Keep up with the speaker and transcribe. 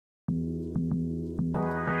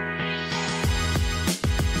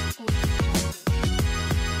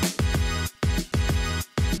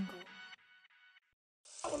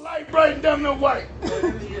black and damn no white.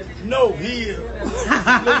 No, he is.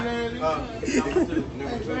 Hey,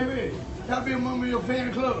 baby, can I be a member of your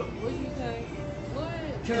fan club? What you say?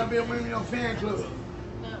 What? Can I be a member of your fan club?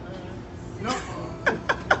 No.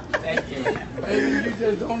 Hey, you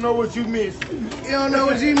just don't know what you missed. You don't know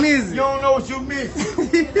what you missing. You don't know what you missed.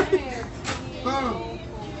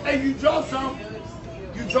 Hey, you dropped something.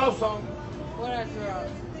 You dropped something. What I dropped?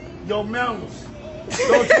 Your manners.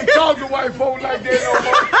 Don't you talk to white folk like that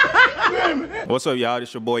no more. What's up, y'all?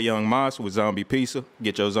 This your boy Young Moss with Zombie Pizza.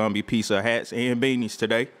 Get your Zombie Pizza hats and beanies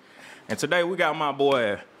today. And today we got my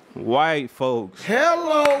boy Whytefolkz.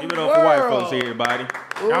 Hello, Give it up for Whytefolkz, everybody.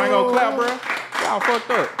 Y'all ain't gonna clap, bro. Y'all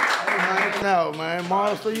fucked up. Hey, no, man.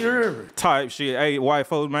 Monster, you hear me? Type shit. Hey,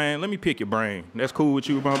 Whytefolkz, man, let me pick your brain. That's cool with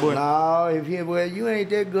you, my boy? No, well, you ain't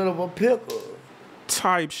that good of a pickle.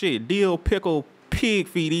 Type shit. Dill, pickle, pig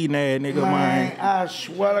feet eating ass nigga, man. I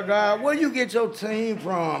swear to God, where you get your team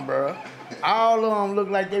from, bro? All of them look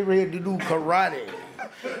like they ready to do karate.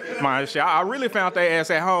 Man, shit, I really found their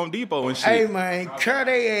ass at Home Depot and shit. Hey, man, cut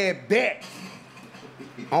their ass back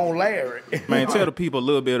on Larry. Man, tell the people a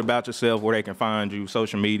little bit about yourself, where they can find you,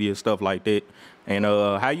 social media, stuff like that. And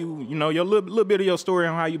how you know, your little bit of your story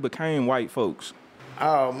on how you became Whytefolkz.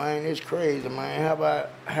 Oh, man, it's crazy, man. How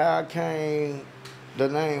about how I came, the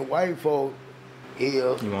name Whytefolkz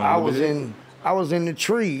is, I was in the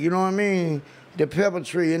tree, you know what I mean? The pepper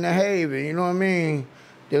tree in the haven, you know what I mean?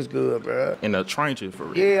 That's good, bro. In the trenches, for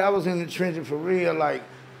real? Yeah, I was in the trenches for real, like,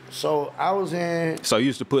 so I was in... So you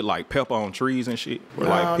used to put, like, pepper on trees and shit? Or,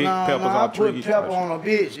 like, pick peppers off trees? I put pepper on a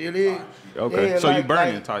bitch, you dig? Okay, yeah, so like, you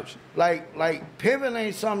burning type shit? Like, pimping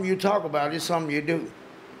ain't something you talk about, it's something you do.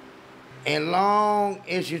 And long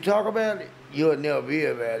as you talk about it, you'll never be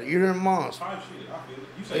about it. You hear monster? Type shit, I feel it.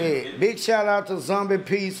 Yeah, big shout out to Zombie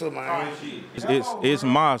Pizza, man. It's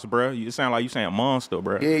Moss, bro. You sound like you saying monster,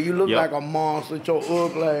 bro. Yeah, you look like a monster with your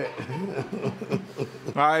ugly.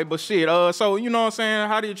 All right, but shit, so you know what I'm saying?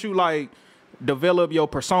 How did you like develop your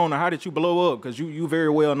persona? How did you blow up? Cause you very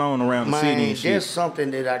well known around the city and shit. That's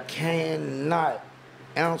something that I cannot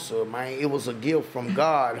answer, man. It was a gift from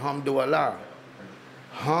God. Alhamdulillah.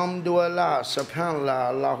 Alhamdulillah. Subhanallah.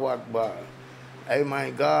 Allahu Akbar. Hey,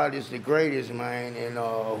 man, God is the greatest, man, and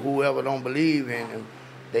whoever don't believe in him,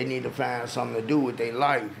 they need to find something to do with their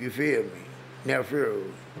life, you feel me? Never feel.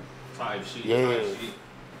 Type shit, yeah. Type shit.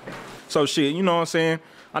 So, shit, you know what I'm saying?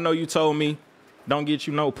 I know you told me don't get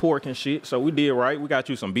you no pork and shit, so we did right. We got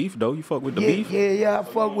you some beef, though. You fuck with the beef? Yeah, I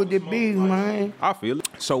fuck with the beef, man. I feel it.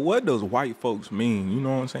 So what does Whytefolkz mean? You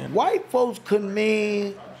know what I'm saying? Whytefolkz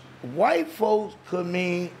could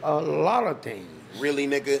mean a lot of things. Really,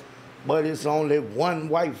 nigga? But it's only one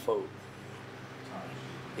white folk.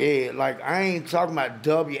 Yeah, like I ain't talking about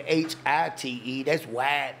WHITE, that's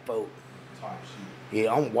white folk.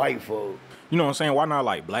 Yeah, I'm white folk. You know what I'm saying? Why not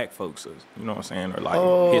like black folks? You know what I'm saying? Or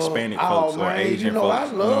like Hispanic folks or Asian folks. I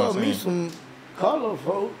love me some color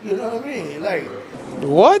folk, you know what I mean? Like,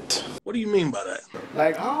 what? What do you mean by that?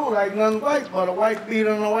 Like, I don't like nothing white but a white beat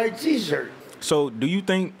on a white t-shirt. So do you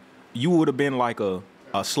think you would have been like a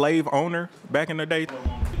slave owner back in the day?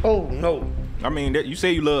 Oh, no. I mean, you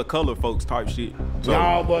say you love color folks type shit. So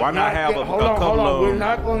no, but why not have a couple hold on. of them? We're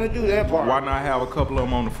not going to do that part. Why not have a couple of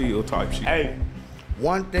them on the field type shit? Hey,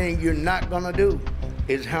 one thing you're not going to do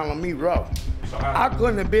is handle me rough. I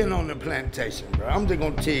couldn't have been on the plantation, bro. I'm just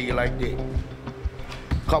going to tell you like that.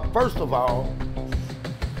 Because first of all,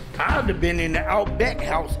 I'd have been in the Outback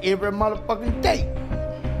house every motherfucking day.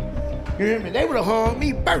 You hear me? They would have hung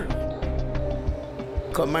me first.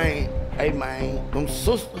 Because, man, hey, man, them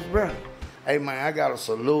sisters, bro. Hey, man, I got to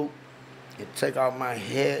salute and take off my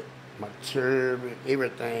hat, my turban,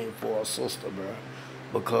 everything for a sister, bro.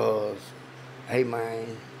 Because, hey,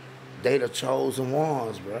 man, they the chosen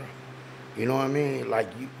ones, bro. You know what I mean? Like,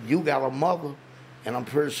 you got a mother, and I'm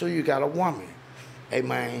pretty sure you got a woman. Hey,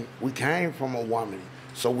 man, we came from a woman,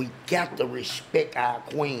 so we got to respect our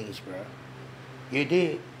queens, bro. You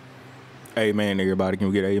did? Amen, everybody. Can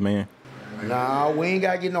we get amen? Nah, we ain't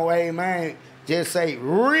got to get no amen. Just say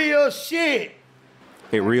real shit.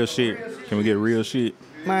 Hey, real shit. Can we get real shit?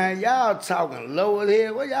 Man, y'all talking low as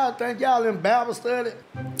hell. What y'all think y'all in Bible study?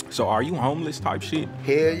 So are you homeless type shit?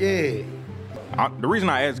 Hell yeah. The reason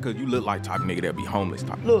I ask is because you look like type of nigga that be homeless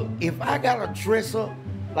type. Look, if I got to dress up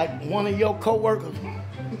like one of your coworkers,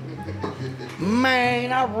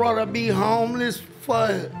 man, I'd rather be homeless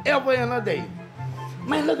forever and a day.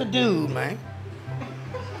 Man, look at dude, man.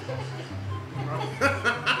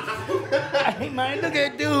 Hey, man, look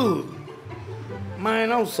at dude.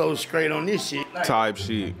 Man, I'm so straight on this shit. Like, type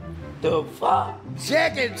shit. The fuck?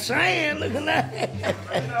 Jackie Chan, look at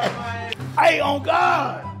that. Hey, on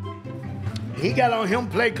God. He got on him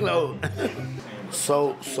play clothes.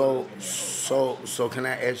 So can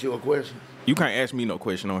I ask you a question? You can't ask me no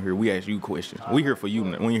question on here. We ask you questions. We here for you.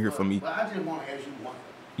 We ain't here for me. Well, I just want to ask you one.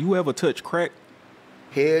 You ever touch crack?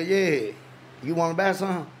 Hell yeah. You want to buy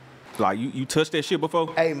something? Like, you touched that shit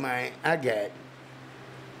before? Hey, man, I got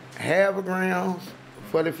half a gram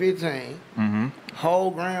for the 15,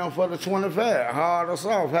 whole gram for the 25, hard or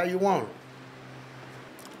soft, how you want it.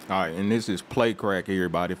 All right, and this is play crack,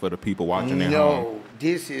 everybody, for the people watching at home. No,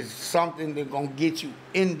 this is something that's going to get you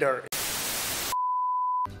in there.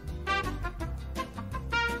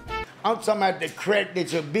 I'm talking about the crack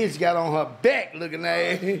that your bitch got on her back looking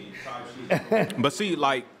at it. But see,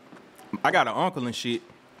 like, I got an uncle and shit,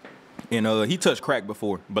 and he touched crack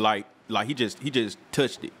before, but like he just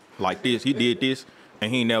touched it like this. He did this,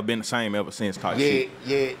 and he ain't never been the same ever since type shit.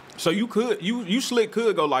 Yeah. So you slick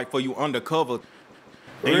could go like for you undercover,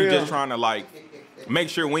 and you just trying to like make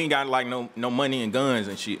sure we ain't got like no money and guns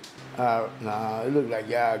and shit. Nah, it look like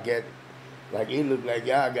y'all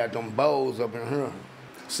got them bowls up in here.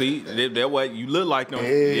 See, that what you look like them.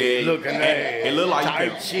 Yeah, looking at it. It look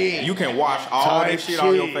like you can wash all that shit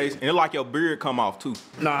off your face, and it like your beard come off too.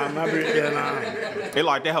 Nah, my beard, nah. It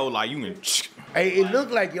like that whole like you can. Hey, it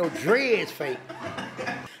look like your dreads fake.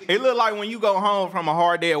 It look like when you go home from a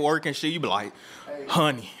hard day at work and shit, you be like,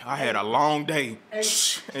 honey, I had a long day,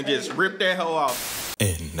 and just rip that hoe off.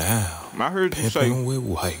 And now, I heard you say Pimpin' with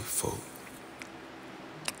white folk.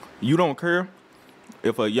 You don't care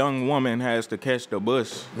if a young woman has to catch the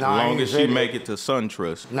bus as long as she make it to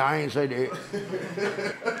SunTrust. No, I ain't say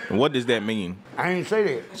that. What does that mean? I ain't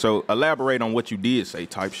say that. So elaborate on what you did say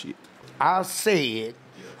type shit. I said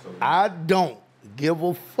I don't give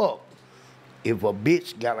a fuck if a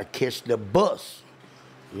bitch gotta catch the bus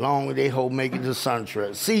long as they hoe make it to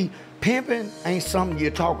SunTrust. See, pimping ain't something you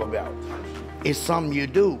talk about. It's something you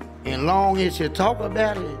do. And long as you talk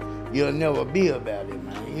about it, you'll never be about it,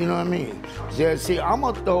 man. You know what I mean? Just see,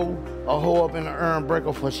 I'ma throw a hoe up in the urn breaker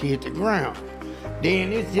before she hit the ground.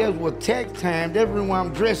 Then it's just with tax time, that's why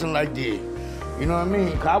I'm dressing like this. You know what I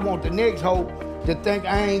mean? Cause I want the next hoe to think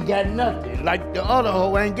I ain't got nothing. Like the other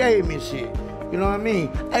hoe ain't gave me shit. You know what I mean?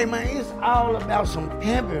 Hey man, it's all about some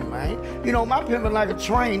pimping, man. You know, my pimping like a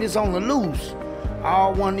train, it's on the loose.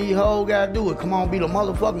 All one of these hoes gotta do is come on, be the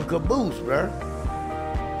motherfucking caboose, bruh.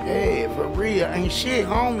 Yeah, for real, ain't shit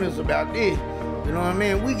homeless about this. You know what I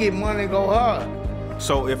mean? We get money and go hard.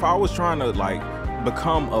 So if I was trying to like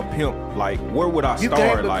become a pimp, like where would I start? You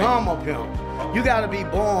can't become a pimp. You gotta be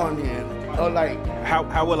born in. Or like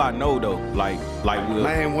how will I know though? Like will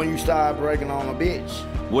man, when you start breaking on a bitch.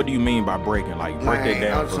 What do you mean by breaking? Like break that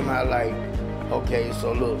down. I'm talking about like, okay,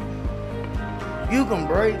 so look, you can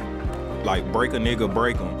break. Like break a nigga,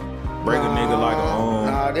 break him. Break a nigga like a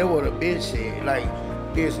Nah, that what a bitch said. Like,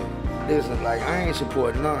 listen, like I ain't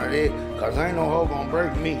supporting none of that, cause ain't no hoe gonna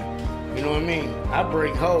break me. You know what I mean? I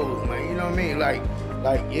break hoes, man. You know what I mean? Like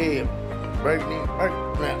yeah, break me,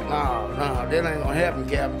 nah, that ain't gonna happen,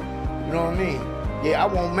 Captain. You know what I mean? Yeah, I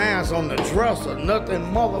want mines on the dresser, nothing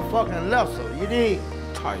motherfucking lesser. You dig?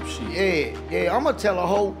 Type shit. Yeah. I'ma tell a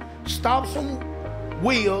hoe, stop some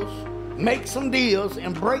wheels, make some deals,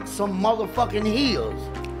 and break some motherfucking heels.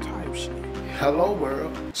 Type shit. Hello,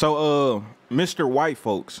 world. So, Mr.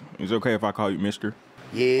 Whytefolkz, is it okay if I call you Mister?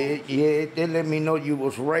 Yeah, they let me know you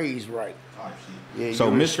was raised right. Yeah,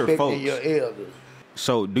 so Mr. Folks. Your elders.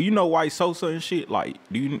 So do you know White Sosa and shit? Like,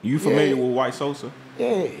 you familiar with White Sosa?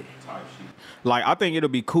 Yeah. Like, I think it'll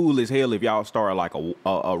be cool as hell if y'all start like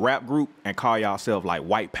a rap group and call y'allself like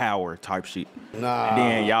White Power type shit. Nah. And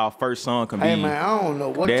then y'all first song can be. Hey man, I don't know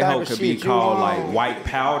what that type hoe of could shit be called you like on. White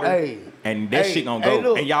Powder. Hey. And that shit gonna go,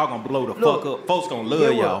 look, and y'all gonna blow the fuck up. Folks gonna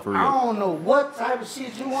love y'all for real. I don't know what type of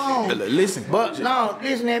shit you on. Listen. But no,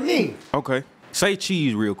 listen at me. Okay. Say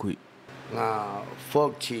cheese real quick. Nah,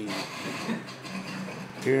 fuck cheese.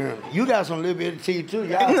 Yeah. You got some little bit of cheese too.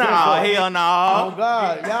 Y'all Nah, hell nah. Oh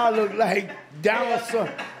God, y'all look like dinosaur.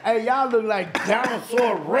 Hey, y'all look like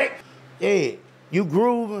dinosaur Rex. Yeah, you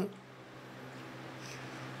grooving.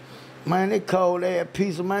 Man, that cold ass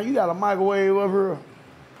piece of man. You got a microwave over here.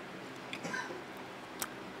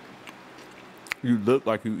 You look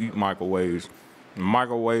like you eat microwaves.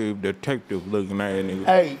 Microwave detective looking at nigga.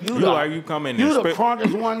 Hey, you look like you come in you and the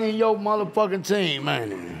crunkest one in your motherfucking team,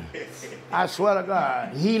 man. I swear to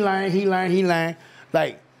God. He lying.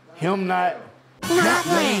 Like, him not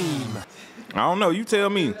lame. I don't know. You tell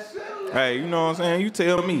me. Hey, you know what I'm saying? You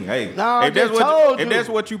tell me. Hey, no, if that's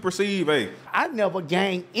what you perceive, hey. I never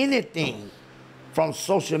gained anything from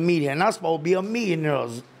social media, and I'm supposed to be a millionaire.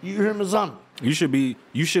 You hear me, something? You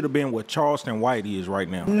should have been what Charleston White is right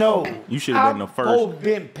now. No. You should have been the first. I've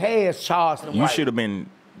been past Charleston White. You should have been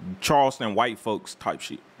Charleston Whytefolkz type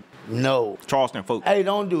shit. No. Charleston folks. Hey,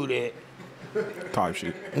 don't do that. Type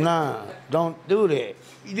shit. Nah, don't do that.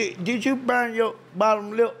 Did you burn your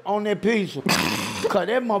bottom lip on that pizza? Cause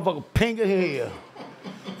that motherfucker pink as hell.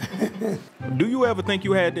 Do you ever think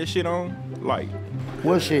you had that shit on? Like,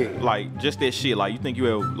 what shit? Like, just that shit. Like, you think you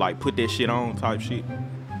ever, like, put that shit on type shit?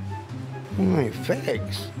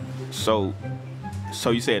 Facts. So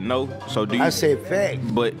you said no? So do you? I said facts.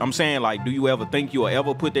 But I'm saying, like, do you ever think you'll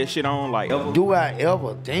ever put that shit on? Like, ever? Do I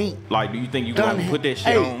ever think? Like, do you think you gonna put that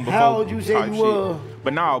shit on before? How old you say you were?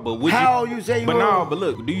 But no, but would how old you say you were? But no, but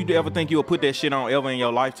look, do you ever think you'll put that shit on ever in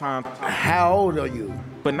your lifetime? How old are you?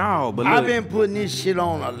 But no, but look. I've been putting this shit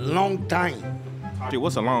on a long time. Shit,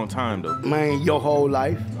 what's a long time though? Man, your whole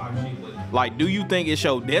life. Like, do you think it's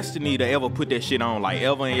your destiny to ever put that shit on, like,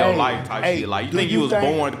 ever in your life type shit? Like, you think you was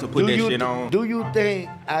born to put that shit on? Do you think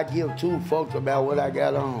I give two fucks about what I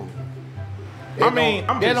got on?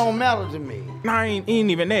 That don't matter to me. Nah, ain't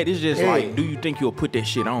even that. It's just like, do you think you'll put that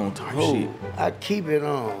shit on type shit? I keep it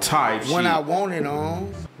on. Type shit. When I want it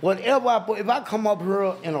on. Whatever I put, if I come up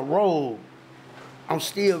here in a robe, I'm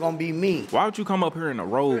still gonna be me. Why would you come up here in a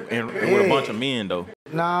robe and with a bunch of men though?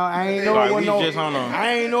 Nah, I ain't know it was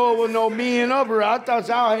I ain't know it was no men up here. I thought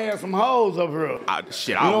y'all had some hoes up here. I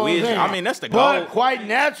wish. I mean, that's the goal. But quite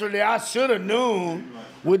naturally, I should have known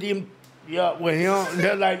with him. Yeah, with him,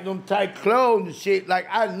 they're like them tight clothes and shit. Like,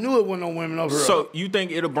 I knew it wasn't no women over here. So you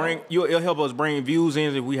think it'll help us bring views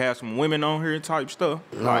in if we have some women on here type stuff?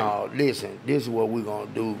 No, listen, this is what we're gonna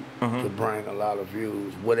do to bring a lot of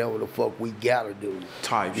views. Whatever the fuck we gotta do.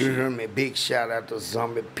 Type you shit. hear me? Big shout out to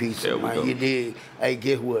Zombie Pizza, man. You did. Hey,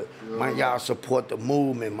 guess what? Man, y'all support the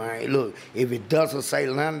movement, man. Look, if it doesn't say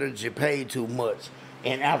Leonard, you pay too much.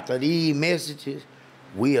 And after these messages,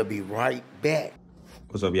 we'll be right back.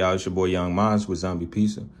 What's up, y'all? It's your boy Young Minds with Zombie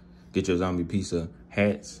Pizza. Get your Zombie Pizza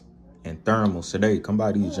hats and thermals today. Come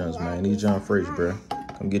buy these junks, man. These junks fresh, bro.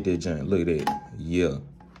 Come get that junk. Look at that.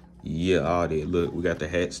 Yeah, all that. Look, we got the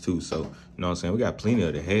hats too. So, you know what I'm saying? We got plenty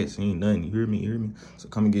of the hats. Ain't nothing. You hear me? So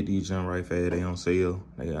come and get these junk right fast. They on sale.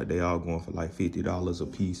 They all going for like $50 a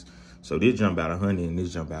piece. So this jump about $100 and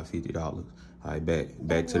this jump about $50. All right,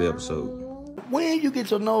 back to the episode. When you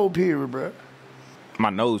get your nose period, bro? My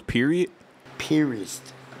nose period?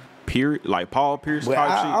 Pierced. Period? Like Paul Pierce type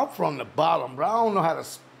shit? I'm from the bottom, bro. I don't know how to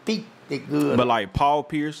speak that good. But like Paul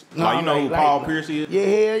Pierce? No, like, you know who Paul Pierce is?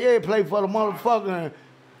 Yeah. Play for the motherfucking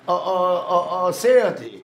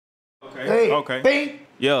Celtics. Okay. Hey, okay. Bink.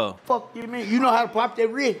 Yeah. Fuck you mean? You know how to pop that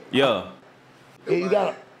wrist? Yeah. You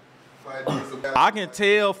gotta. I can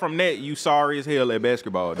tell from that you sorry as hell at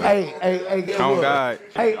basketball, though. Hey. Oh, God.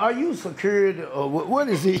 Hey, are you security or what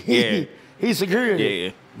is he? Yeah. He's security?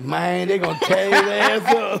 Yeah. Man, they gonna tear his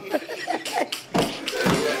ass up.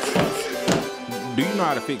 Do you know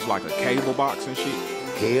how to fix like a cable box and shit?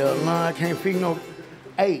 Hell no, I can't fix no.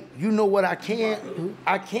 Hey, you know what I can't?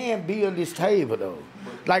 I can't build this table though.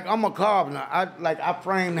 Like, I'm a carpenter. I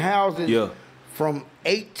frame houses from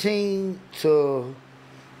 18 to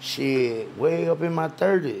shit way up in my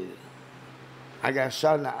 30s. I got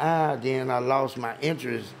shot in the eye, then I lost my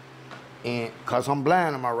interest in, cause I'm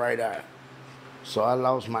blind in my right eye. So I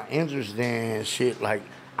lost my interest in shit. Like,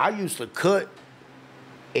 I used to cut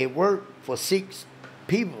at work for 6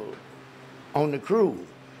 people on the cruise.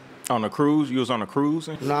 On the cruise? You was on a cruise?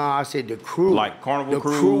 Nah, I said the crew. Like Carnival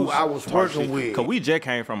Cruise? The crew I was working with. Cause we just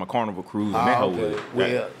came from a Carnival Cruise. And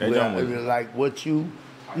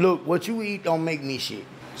what you eat don't make me shit.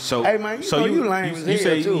 So, hey man, you lame as hell. You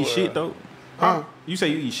say you too, eat shit though? Huh? You say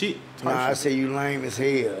you eat shit? Nah, I say you lame as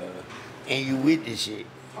hell. And you with this shit.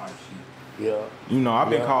 Yeah. You know, I've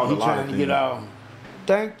been called a lot of things. Get out.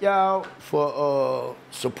 Thank y'all for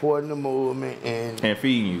supporting the movement and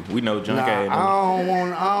feeding you. We know junk ass. I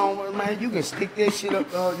don't want, man. You can stick that shit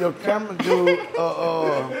up your camera, dude.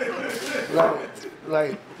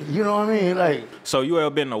 Like, you know what I mean? Like. So you ever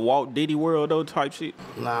been to Walt Diddy World though, type shit?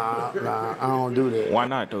 Nah, I don't do that. Why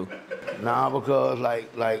not though? Nah, because I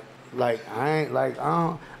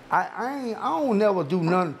don't never do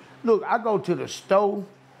nothing. Look, I go to the store.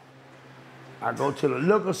 I go to the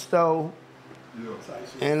liquor store.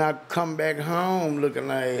 And I come back home looking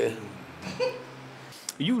like.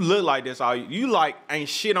 You look like this all you like ain't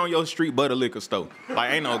shit on your street but a liquor store.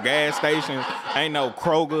 Like ain't no gas stations, ain't no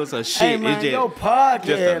Kroger's or shit. Hey man, it's just, your podcast,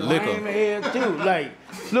 just a liquor. Man, here too. Like,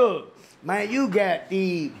 look, man, you got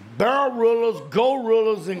the barrel rollers, goat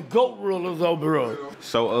rollers, and goat rollers over here.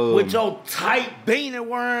 So with your tight beanie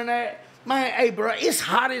wearing that. Man, hey bro, it's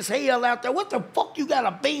hot as hell out there. What the fuck you got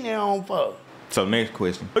a beanie on for? So next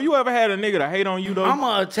question. You ever had a nigga to hate on you though? I'm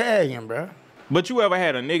an Italian, bro. But you ever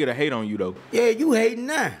had a nigga to hate on you though? Yeah, you hating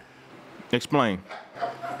now. Explain.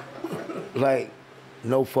 Like,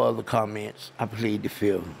 no further comments. I plead the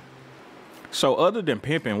fifth. So other than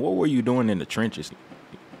pimping, what were you doing in the trenches?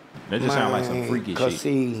 That just sound like some freaky shit.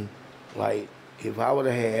 See, like, if I would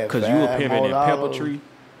have had Cause you were pimping in Peppertree.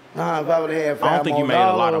 Nah, if I would have had $5 I don't think you made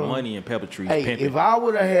a lot of $5, money in Peppertree. Hey, pimping. if I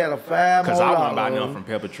would have had a $5 Cause I wouldn't buy nothing from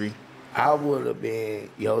Peppertree. I would have been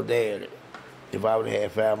your daddy. If I would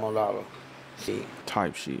have had $5 shit.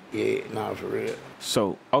 Type shit. Yeah, nah, for real.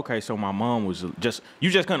 So, okay, so my mom was just,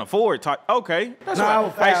 you just couldn't afford type. Okay. That's nah,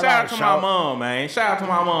 right. Hey, shout out to my mom, man. Shout out to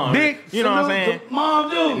my mom. Big you know what I'm saying?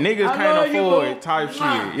 Mom, dude. Niggas can't afford type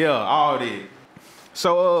shit. Yeah, all that.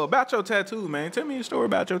 So, about your tattoos, man. Tell me a story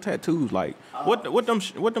about your tattoos. Like, what them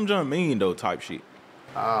junk mean, though, type shit?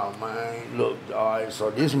 Oh, man. Look, all right,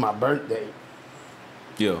 so this is my birthday.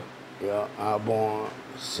 Yeah. Yeah, I was born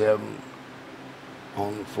 7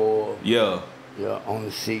 on the 4. Yeah. Yeah, on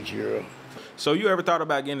the 6 year. So you ever thought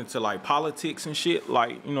about getting into like politics and shit?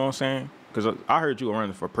 Like, you know what I'm saying? Because I heard you were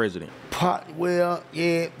running for president. Well,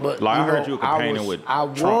 yeah, but like, I heard you were campaigning with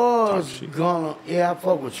Trump. I was gonna, I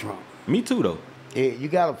fuck with Trump. Me too, though. Yeah, you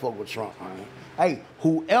gotta fuck with Trump, man. Hey,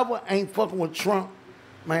 whoever ain't fucking with Trump,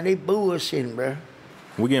 man, they bullshitting, bro.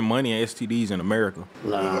 We getting money and STDs in America.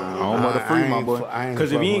 Nah, I don't mother free, my boy.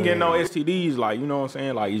 Because if you ain't getting no STDs, like, you know what I'm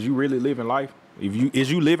saying? Like, is you really living life?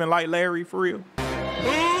 Is you living like Larry for real?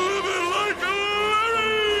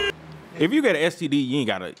 If you get an STD, you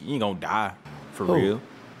ain't gonna die for real.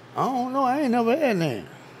 I don't know. I ain't never had that.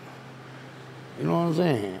 You know what I'm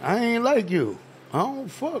saying? I ain't like you. I don't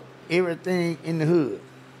fuck everything in the hood.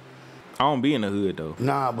 I don't be in the hood though.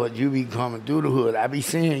 Nah, but you be coming through the hood. I be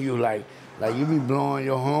seeing you like you be blowing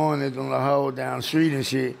your horn on the whole down the street and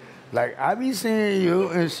shit. Like I be seeing you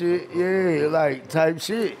and shit. Yeah, like type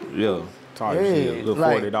shit. Yeah. Type shit. Little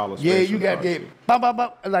like, $40 yeah, you got that. Bop, bop,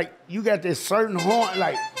 bop, like you got this certain horn.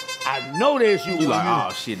 Like I know that's you. You like,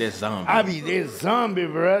 oh shit, that's zombie. I be that zombie,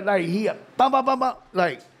 bro. Like he bop, bop, bop, bop.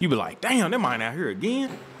 Like you be like, damn, that mine out here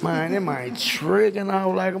again. Man, that mine tricking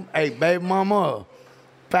out like him. Hey, baby mama,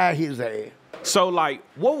 fire his ass. So like,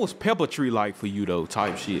 what was Peppertree like for you though?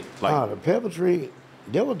 Type shit. Like, the Peppertree,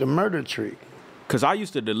 that was the murder tree. Cause I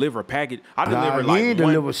used to deliver package. I delivered like you ain't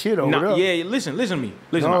deliver shit over there. Yeah, listen to me.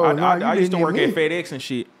 Listen, I used to work at FedEx and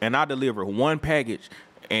shit, and I delivered one package.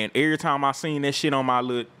 And every time I seen that shit on my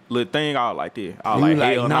little thing, I was like this. I was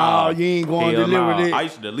like, hell no, you ain't going to deliver that. I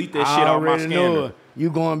used to delete that shit off my scanner. You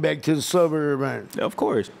going back to the suburb, man. Of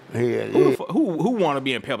course. Yeah. Who want to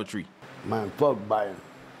be in Peppertree? Man, fuck Biden.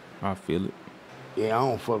 I feel it. Yeah, I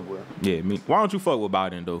don't fuck with him. Yeah, me. Why don't you fuck with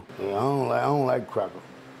Biden though? Yeah, I don't like cracker.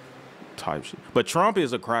 Type shit. But Trump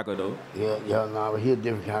is a cracker though. Yeah, nah, but he a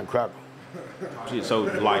different kind of cracker. Shit, so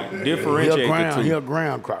like differentiate the two. He a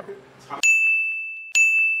ground cracker.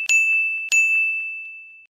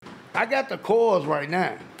 I got the chords right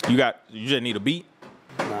now. You just need a beat?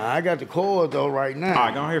 Nah, I got the chords though right now. All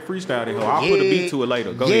right, go ahead, freestyle it. I'll put a beat to it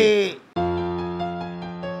later. Go ahead.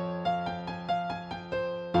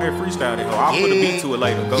 Go ahead, freestyle it. I'll put a beat to it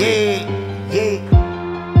later. Go ahead.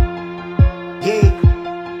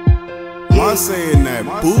 I'm saying that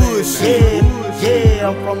bullshit. Yeah,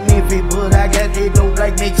 I'm from Memphis, but I got that dope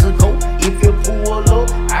like Mexico. If you pull up,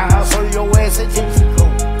 I'll serve your ass at Mexico.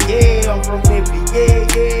 Yeah, I'm from Memphis.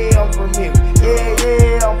 Yeah, I'm from Memphis.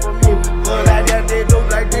 Yeah, I'm from Memphis, but I got that dope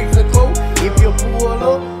like Mexico. If you pull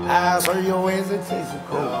up, I'll serve your ass at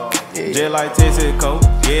Mexico. Just like Texaco,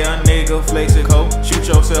 yeah, a nigga Flexico. Shoot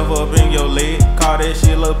yourself up in your leg, call that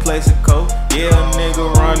shit little Plexico. Yeah, a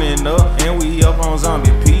nigga running up, and we up on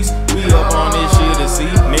zombie piece. We up on this shit to see.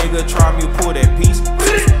 Nigga, try me, pull that piece.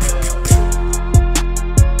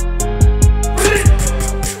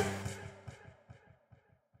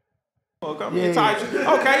 Okay, Tyson.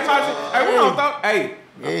 Hey, we don't thought.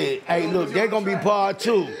 Hey. Hey, look, they're gonna be part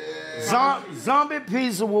 2. Zombie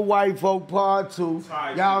Pizza with White Folk part 2.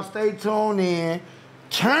 Y'all stay tuned in.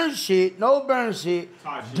 Turn shit, no burn shit.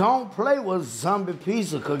 Don't play with Zombie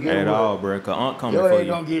Pizza, cause at all, bro. Cause Aunt coming for you. They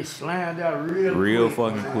gonna get slammed out real quick,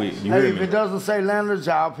 fucking man. quick. You hey, hear if me? it doesn't say landlords,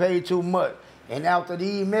 y'all pay too much. And after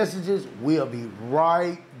these messages, we'll be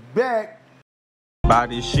right back. Buy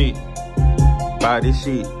this shit. Buy this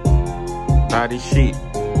shit. Buy this shit.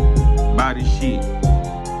 Buy this shit.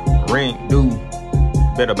 Rent due.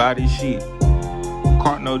 Better buy this shit.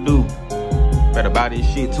 Can't no do. Better buy this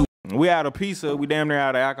shit too. We out of pizza, we damn near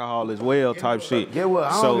out of alcohol as well, type shit. Yeah, well,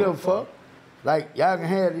 I don't give a fuck. Like, y'all can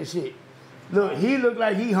have this shit. Look, he look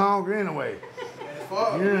like he hungry anyway.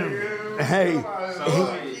 Yeah. Hey,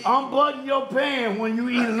 unbutton your pants when you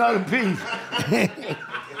eat another piece.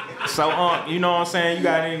 So, you know what I'm saying? You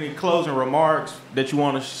got any closing remarks that you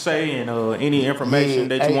want to say and any information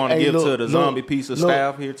that you want to give to the Zombie Pizza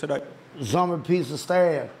staff here today? Zombie Pizza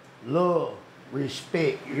staff, love,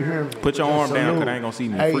 respect. You hear me? Put your arm down because they ain't going to see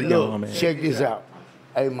me. Hey, Freak look, on, man. check this out.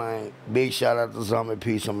 Hey, man, big shout out to Zombie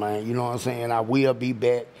Pizza, man. You know what I'm saying? I will be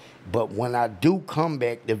back. But when I do come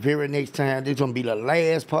back, the very next time, this going to be the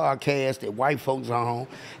last podcast that Whytefolkz on.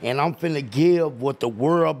 And I'm finna give what the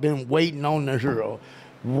world been waiting on to hear.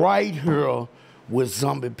 Right here with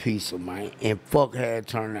Zombie Pizza, man. And fuck how it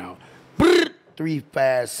turned out.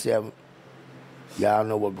 357. Y'all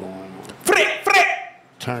know what going on.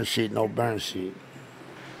 Turn shit, no burn shit.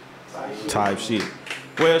 Type shit.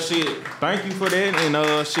 Well, shit, thank you for that.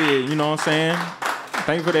 And, shit, you know what I'm saying?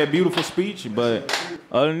 Thank you for that beautiful speech. But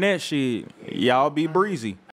other than that, shit, y'all be breezy.